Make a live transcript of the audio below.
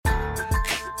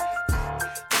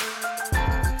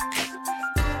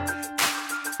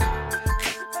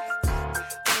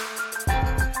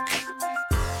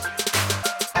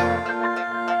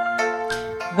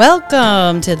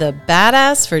Welcome to the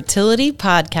Badass Fertility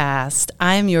Podcast.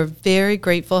 I am your very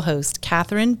grateful host,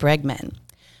 Catherine Bregman.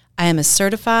 I am a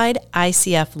certified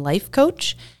ICF life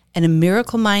coach and a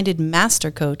miracle-minded master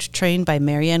coach trained by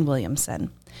Marianne Williamson.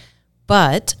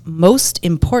 But most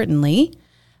importantly,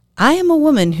 I am a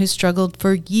woman who struggled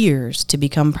for years to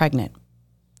become pregnant.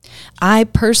 I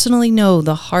personally know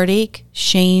the heartache,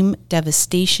 shame,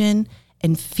 devastation,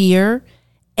 and fear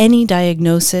any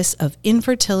diagnosis of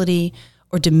infertility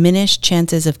or diminished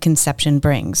chances of conception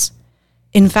brings.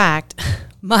 In fact,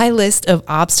 my list of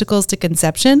obstacles to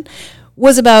conception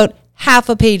was about half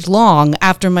a page long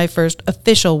after my first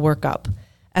official workup,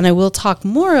 and I will talk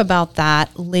more about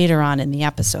that later on in the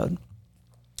episode.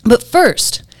 But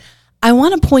first, I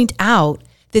want to point out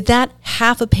that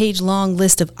half a page long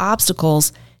list of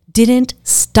obstacles didn't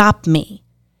stop me.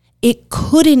 It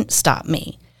couldn't stop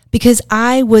me because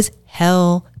I was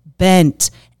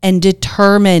hell-bent and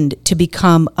determined to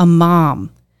become a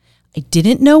mom. I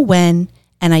didn't know when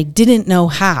and I didn't know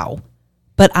how,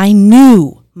 but I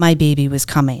knew my baby was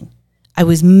coming. I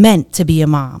was meant to be a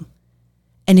mom.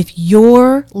 And if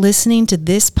you're listening to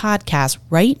this podcast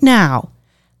right now,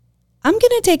 I'm going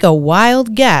to take a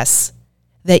wild guess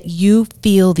that you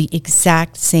feel the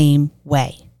exact same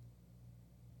way.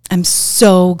 I'm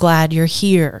so glad you're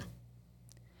here.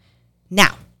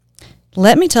 Now,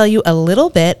 let me tell you a little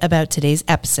bit about today's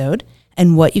episode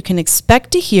and what you can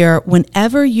expect to hear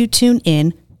whenever you tune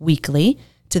in weekly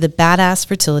to the Badass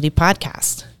Fertility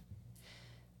Podcast.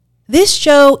 This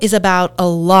show is about a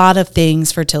lot of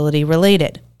things fertility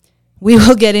related. We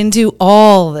will get into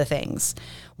all the things.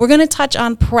 We're going to touch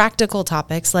on practical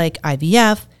topics like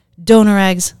IVF, donor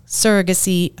eggs,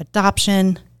 surrogacy,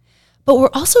 adoption, but we're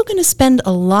also going to spend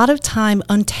a lot of time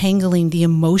untangling the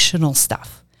emotional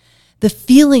stuff. The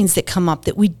feelings that come up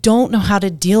that we don't know how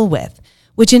to deal with,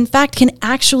 which in fact can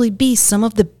actually be some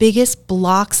of the biggest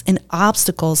blocks and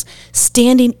obstacles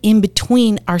standing in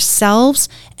between ourselves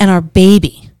and our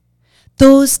baby.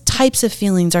 Those types of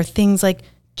feelings are things like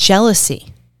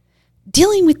jealousy,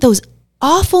 dealing with those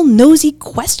awful nosy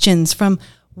questions from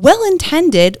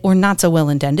well-intended or not so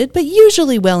well-intended, but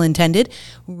usually well-intended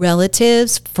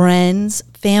relatives, friends,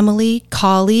 family,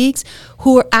 colleagues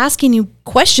who are asking you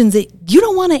questions that you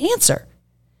don't want to answer.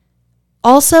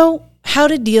 Also, how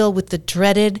to deal with the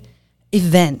dreaded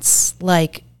events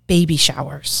like baby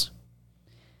showers.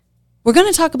 We're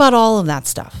going to talk about all of that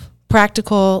stuff,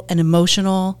 practical and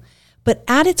emotional, but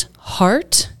at its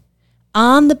heart,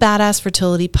 on the Badass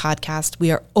Fertility Podcast,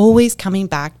 we are always coming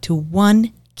back to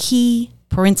one key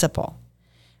principle.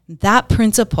 That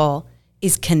principle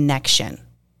is connection.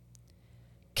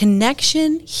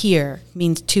 Connection here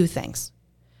means two things.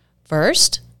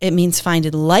 First, it means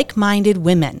finding like-minded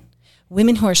women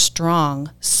who are strong,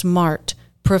 smart,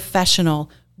 professional,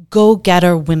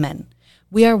 go-getter women.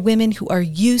 We are women who are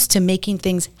used to making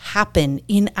things happen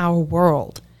in our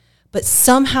world, but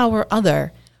somehow or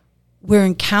other, we're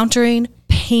encountering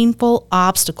painful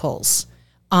obstacles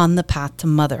on the path to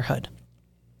motherhood.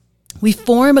 We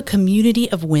form a community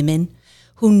of women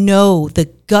who know the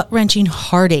gut-wrenching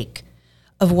heartache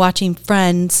of watching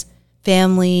friends,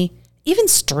 family, even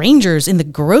strangers in the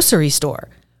grocery store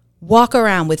walk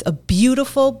around with a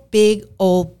beautiful big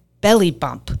old belly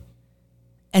bump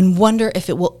and wonder if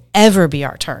it will ever be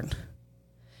our turn.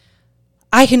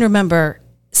 I can remember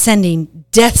sending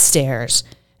death stares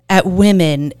at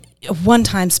women, one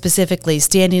time specifically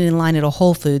standing in line at a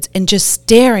Whole Foods and just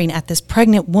staring at this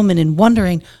pregnant woman and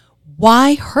wondering,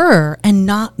 why her and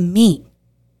not me?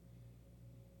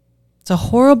 It's a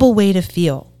horrible way to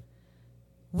feel.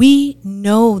 We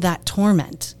know that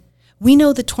torment. We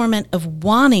know the torment of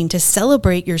wanting to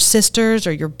celebrate your sister's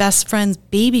or your best friend's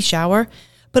baby shower,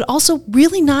 but also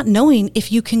really not knowing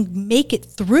if you can make it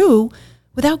through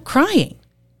without crying.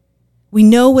 We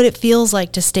know what it feels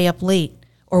like to stay up late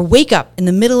or wake up in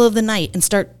the middle of the night and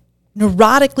start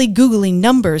neurotically Googling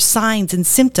numbers, signs, and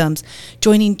symptoms,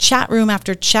 joining chat room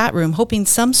after chat room, hoping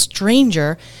some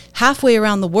stranger halfway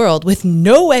around the world with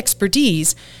no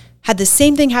expertise had the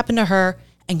same thing happen to her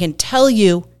and can tell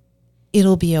you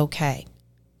it'll be okay.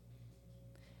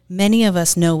 Many of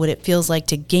us know what it feels like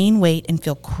to gain weight and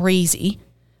feel crazy,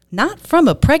 not from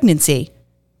a pregnancy,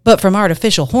 but from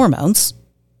artificial hormones.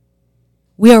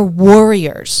 We are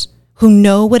warriors who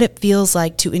know what it feels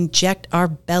like to inject our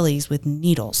bellies with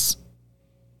needles.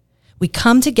 We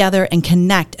come together and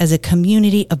connect as a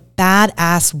community of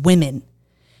badass women,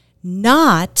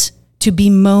 not to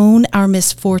bemoan our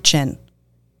misfortune.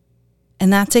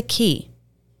 And that's a key.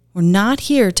 We're not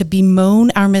here to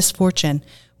bemoan our misfortune.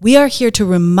 We are here to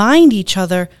remind each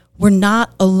other we're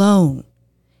not alone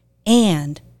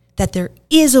and that there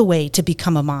is a way to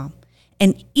become a mom,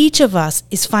 and each of us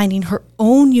is finding her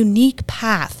own unique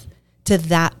path to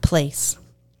that place.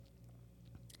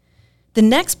 The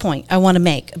next point I want to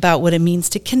make about what it means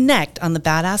to connect on the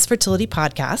Badass Fertility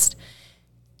Podcast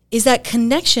is that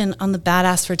connection on the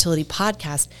Badass Fertility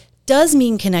Podcast does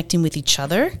mean connecting with each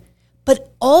other,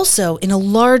 but also in a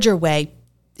larger way,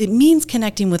 it means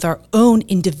connecting with our own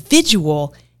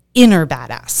individual inner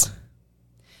badass.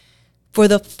 For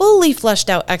the fully fleshed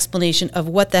out explanation of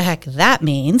what the heck that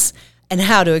means and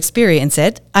how to experience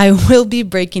it, I will be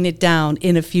breaking it down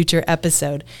in a future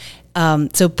episode.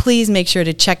 So please make sure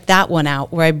to check that one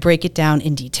out where I break it down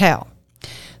in detail.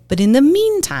 But in the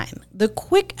meantime, the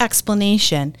quick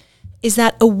explanation is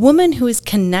that a woman who is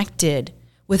connected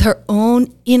with her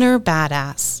own inner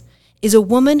badass is a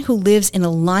woman who lives in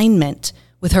alignment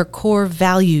with her core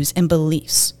values and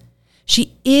beliefs.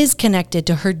 She is connected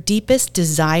to her deepest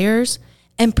desires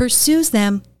and pursues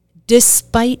them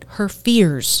despite her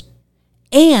fears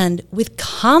and with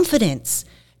confidence,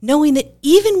 knowing that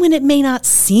even when it may not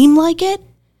seem like it,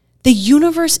 the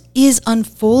universe is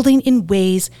unfolding in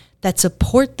ways that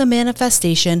support the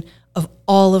manifestation of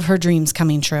all of her dreams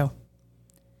coming true.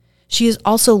 She is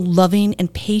also loving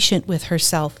and patient with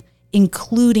herself,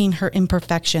 including her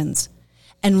imperfections,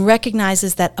 and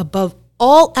recognizes that above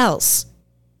all else,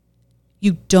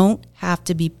 you don't have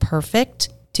to be perfect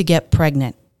to get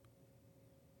pregnant.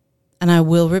 And I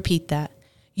will repeat that.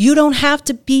 You don't have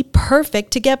to be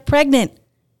perfect to get pregnant.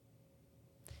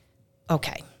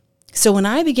 Okay, so when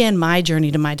I began my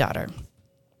journey to my daughter,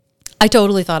 I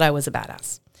totally thought I was a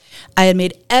badass. I had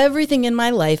made everything in my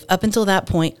life up until that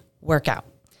point work out.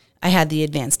 I had the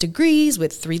advanced degrees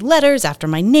with 3 letters after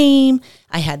my name.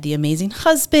 I had the amazing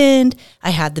husband.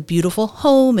 I had the beautiful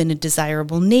home in a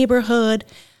desirable neighborhood.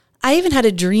 I even had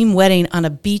a dream wedding on a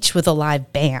beach with a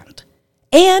live band.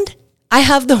 And I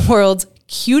have the world's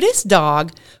cutest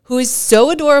dog who is so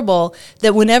adorable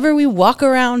that whenever we walk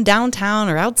around downtown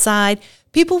or outside,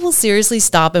 people will seriously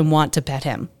stop and want to pet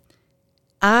him.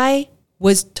 I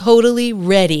was totally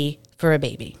ready for a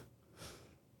baby.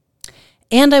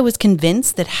 And I was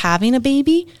convinced that having a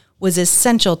baby was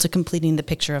essential to completing the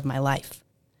picture of my life.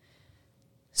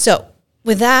 So,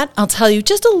 with that, I'll tell you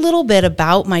just a little bit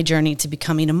about my journey to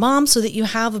becoming a mom so that you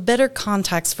have a better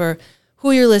context for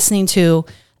who you're listening to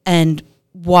and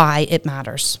why it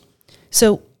matters.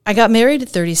 So, I got married at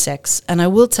 36, and I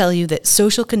will tell you that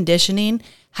social conditioning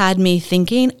had me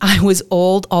thinking I was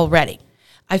old already.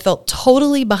 I felt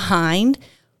totally behind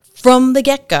from the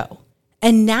get-go.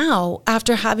 And now,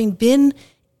 after having been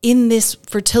in this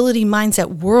fertility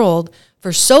mindset world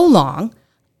for so long,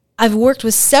 I've worked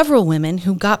with several women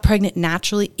who got pregnant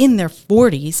naturally in their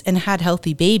 40s and had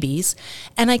healthy babies.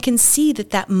 And I can see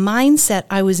that that mindset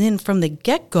I was in from the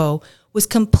get-go was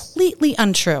completely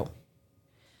untrue.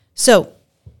 So,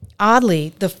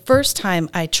 oddly, the first time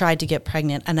I tried to get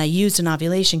pregnant and I used an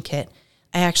ovulation kit,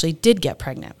 I actually did get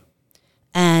pregnant.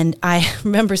 And I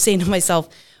remember saying to myself,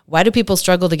 why do people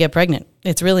struggle to get pregnant?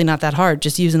 It's really not that hard.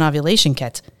 Just use an ovulation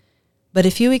kit. But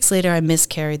a few weeks later, I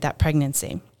miscarried that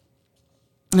pregnancy.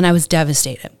 And I was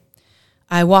devastated.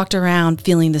 I walked around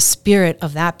feeling the spirit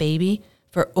of that baby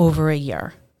for over a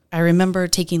year. I remember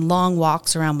taking long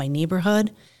walks around my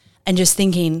neighborhood and just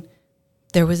thinking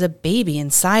there was a baby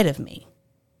inside of me.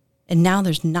 And now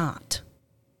there's not.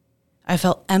 I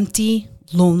felt empty,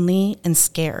 lonely, and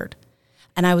scared.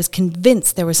 And I was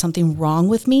convinced there was something wrong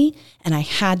with me and I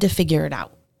had to figure it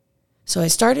out. So I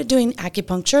started doing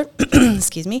acupuncture,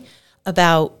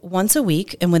 about once a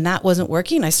week. And when that wasn't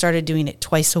working, I started doing it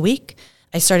twice a week.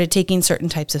 I started taking certain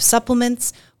types of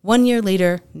supplements. 1 year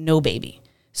later, no baby.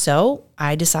 So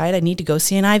I decided I need to go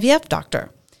see an IVF doctor.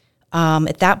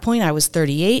 At that point, I was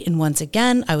 38. And once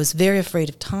again, I was very afraid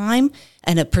of time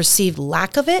and a perceived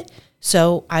lack of it.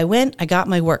 So I got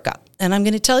my workup. And I'm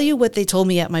going to tell you what they told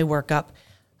me at my workup.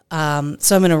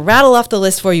 So I'm going to rattle off the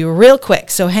list for you real quick.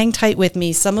 So hang tight with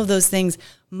me. Some of those things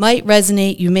might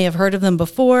resonate. You may have heard of them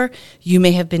before. You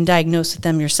may have been diagnosed with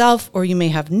them yourself, or you may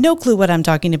have no clue what I'm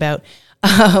talking about.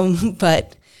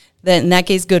 But then in that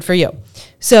case, good for you.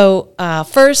 So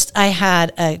first, I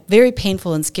had a very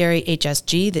painful and scary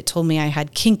HSG that told me I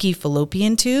had kinky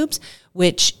fallopian tubes,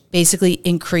 which basically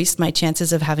increased my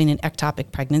chances of having an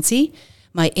ectopic pregnancy.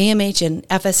 My AMH and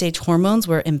FSH hormones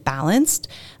were imbalanced.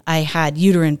 I had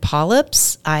uterine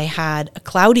polyps. I had a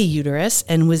cloudy uterus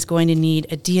and was going to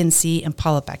need a DNC and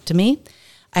polypectomy.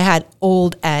 I had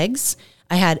old eggs.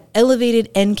 I had elevated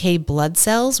NK blood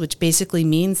cells, which basically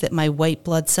means that my white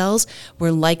blood cells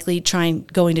were likely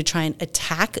going to try and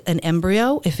attack an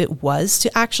embryo if it was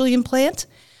to actually implant.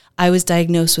 I was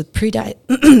diagnosed with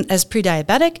as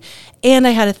pre-diabetic, and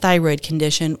I had a thyroid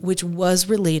condition, which was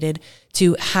related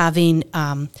to having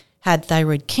had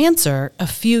thyroid cancer a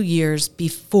few years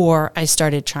before I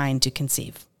started trying to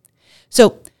conceive.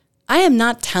 So I am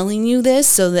not telling you this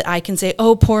so that I can say,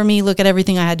 oh, poor me, look at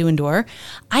everything I had to endure.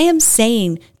 I am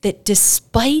saying that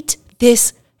despite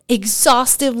this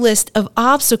exhaustive list of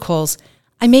obstacles,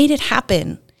 I made it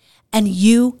happen, and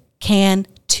you can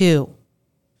too.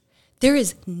 There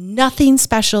is nothing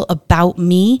special about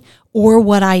me or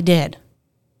what I did.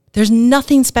 There's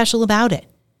nothing special about it.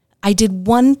 I did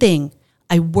one thing.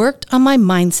 I worked on my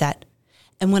mindset.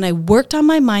 And when I worked on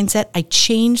my mindset, I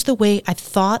changed the way I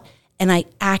thought and I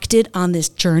acted on this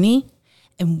journey.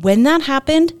 And when that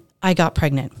happened, I got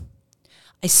pregnant.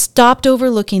 I stopped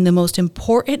overlooking the most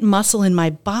important muscle in my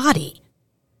body,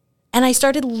 and I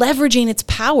started leveraging its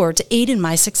power to aid in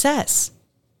my success.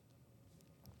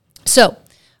 So,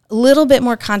 a little bit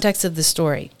more context of the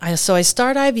story. I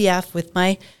start IVF with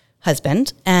my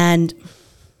husband, and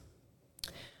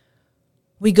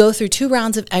we go through 2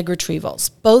 rounds of egg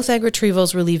retrievals. Both egg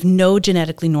retrievals relieve no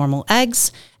genetically normal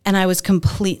eggs, and I was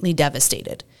completely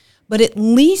devastated. But at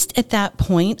least at that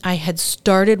point, I had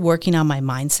started working on my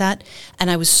mindset,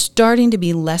 and I was starting to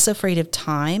be less afraid of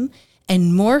time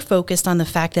and more focused on the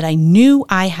fact that I knew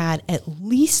I had at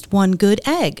least one good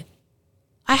egg.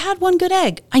 I had one good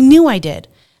egg. I knew I did,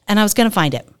 and I was going to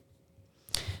find it.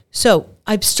 So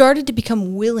I've started to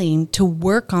become willing to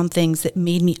work on things that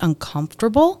made me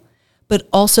uncomfortable, but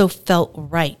also felt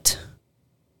right.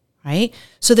 Right?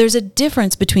 So there's a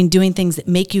difference between doing things that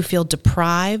make you feel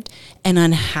deprived and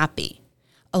unhappy.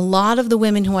 A lot of the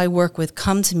women who I work with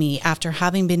come to me after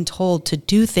having been told to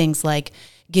do things like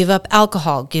give up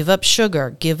alcohol, give up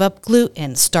sugar, give up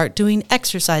gluten, start doing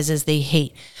exercises they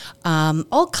hate,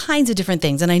 all kinds of different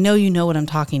things. And I know you know what I'm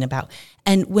talking about.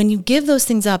 And when you give those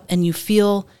things up and you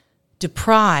feel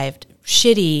deprived,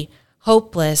 shitty,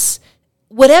 hopeless,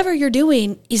 whatever you're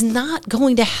doing is not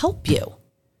going to help you.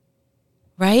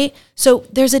 Right? So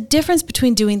there's a difference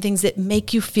between doing things that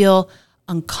make you feel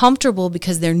uncomfortable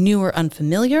because they're new or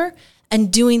unfamiliar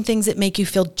and doing things that make you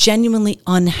feel genuinely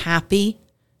unhappy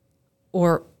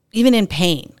or even in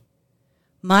pain.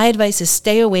 My advice is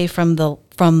stay away from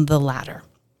the latter,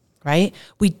 right?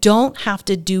 We don't have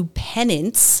to do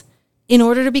penance in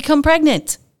order to become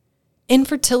pregnant.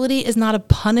 Infertility is not a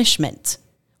punishment.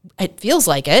 It feels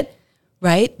like it,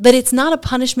 right? But it's not a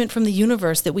punishment from the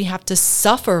universe that we have to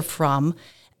suffer from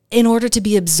in order to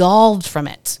be absolved from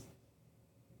it.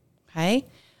 Okay?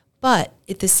 But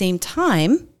at the same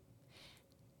time,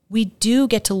 we do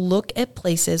get to look at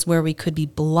places where we could be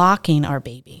blocking our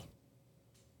baby.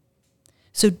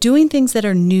 So doing things that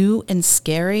are new and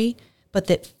scary, but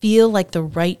that feel like the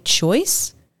right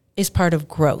choice is part of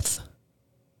growth.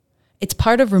 It's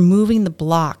part of removing the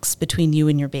blocks between you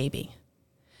and your baby.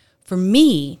 For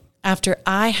me, after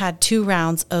I had 2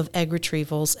 rounds of egg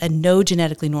retrievals and no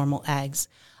genetically normal eggs,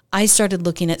 I started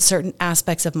looking at certain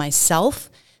aspects of myself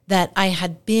that I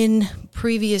had been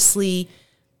previously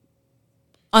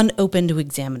unopen to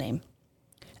examining.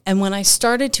 And when I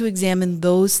started to examine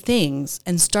those things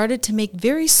and started to make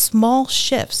very small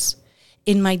shifts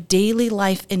in my daily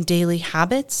life and daily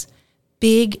habits,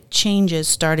 big changes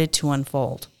started to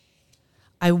unfold.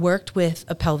 I worked with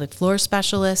a pelvic floor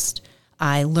specialist.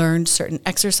 I learned certain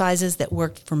exercises that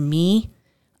worked for me.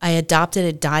 I adopted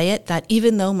a diet that,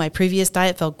 even though my previous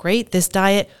diet felt great, this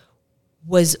diet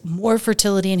was more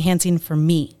fertility enhancing for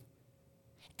me.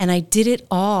 And I did it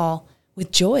all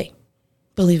with joy,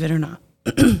 believe it or not.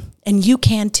 And you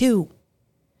can too.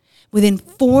 Within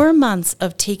 4 months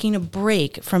of taking a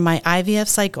break from my IVF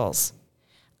cycles,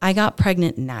 I got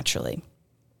pregnant naturally.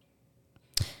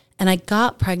 And I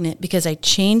got pregnant because I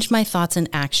changed my thoughts and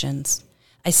actions.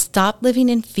 I stopped living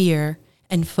in fear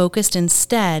and focused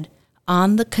instead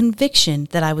on the conviction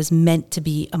that I was meant to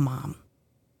be a mom.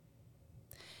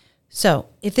 So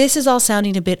if this is all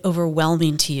sounding a bit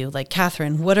overwhelming to you, like,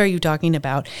 Catherine, what are you talking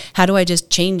about? How do I just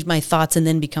change my thoughts and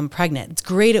then become pregnant? It's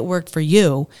great it worked for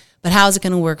you, but how's it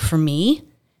going to work for me?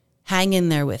 Hang in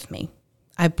there with me.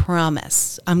 I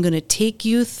promise I'm going to take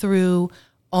you through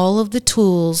all of the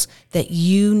tools that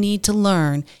you need to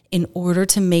learn in order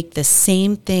to make the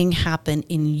same thing happen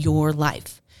in your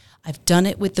life. I've done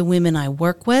it with the women I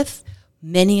work with,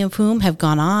 many of whom have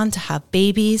gone on to have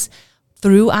babies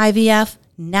through IVF,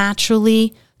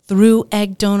 naturally, through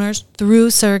egg donors, through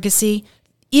surrogacy,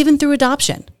 even through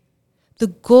adoption. The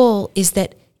goal is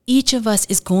that each of us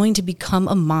is going to become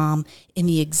a mom in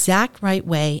the exact right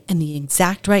way and the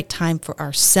exact right time for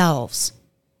ourselves.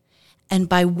 And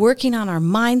by working on our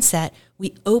mindset,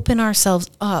 we open ourselves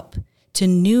up to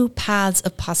new paths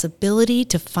of possibility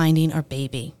to finding our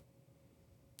baby.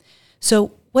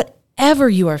 So whatever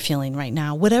you are feeling right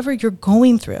now, whatever you're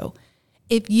going through,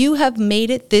 if you have made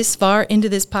it this far into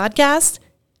this podcast,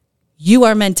 you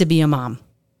are meant to be a mom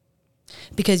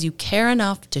because you care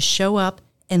enough to show up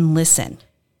and listen.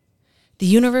 The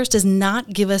universe does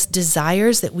not give us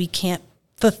desires that we can't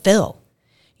fulfill.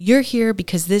 You're here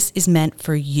because this is meant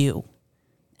for you.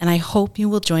 And I hope you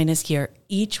will join us here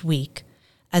each week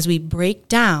as we break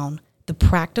down the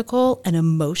practical and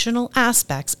emotional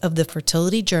aspects of the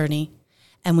fertility journey,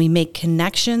 and we make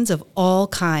connections of all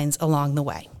kinds along the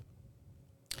way.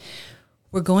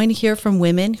 We're going to hear from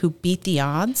women who beat the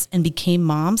odds and became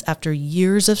moms after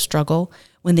years of struggle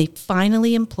when they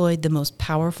finally employed the most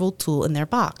powerful tool in their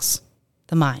box,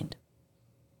 the mind.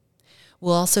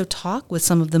 We'll also talk with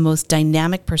some of the most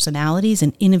dynamic personalities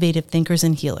and innovative thinkers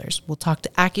and healers. We'll talk to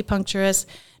acupuncturists,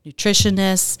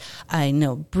 nutritionists, I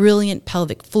know brilliant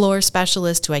pelvic floor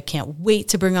specialist who I can't wait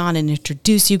to bring on and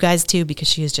introduce you guys to because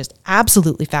she is just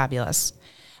absolutely fabulous.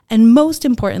 And most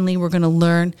importantly, we're going to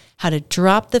learn how to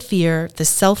drop the fear, the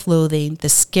self-loathing, the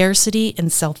scarcity,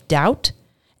 and self-doubt,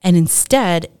 and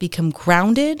instead become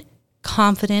grounded,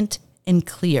 confident, and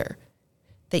clear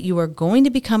that you are going to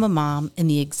become a mom in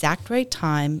the exact right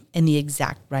time and the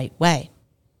exact right way.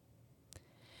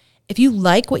 If you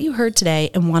like what you heard today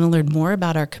and want to learn more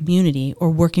about our community or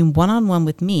working one-on-one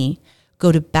with me,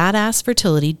 go to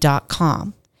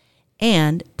badassfertility.com.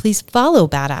 And please follow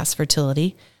Badass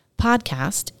Fertility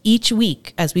Podcast each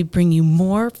week as we bring you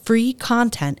more free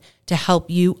content to help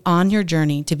you on your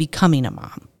journey to becoming a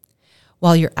mom.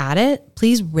 While you're at it,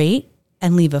 please rate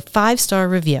and leave a 5-star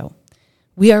review.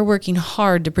 We are working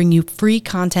hard to bring you free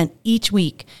content each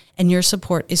week, and your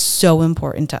support is so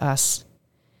important to us.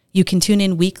 You can tune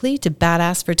in weekly to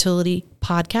Badass Fertility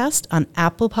Podcast on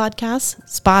Apple Podcasts,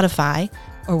 Spotify,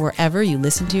 or wherever you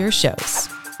listen to your shows.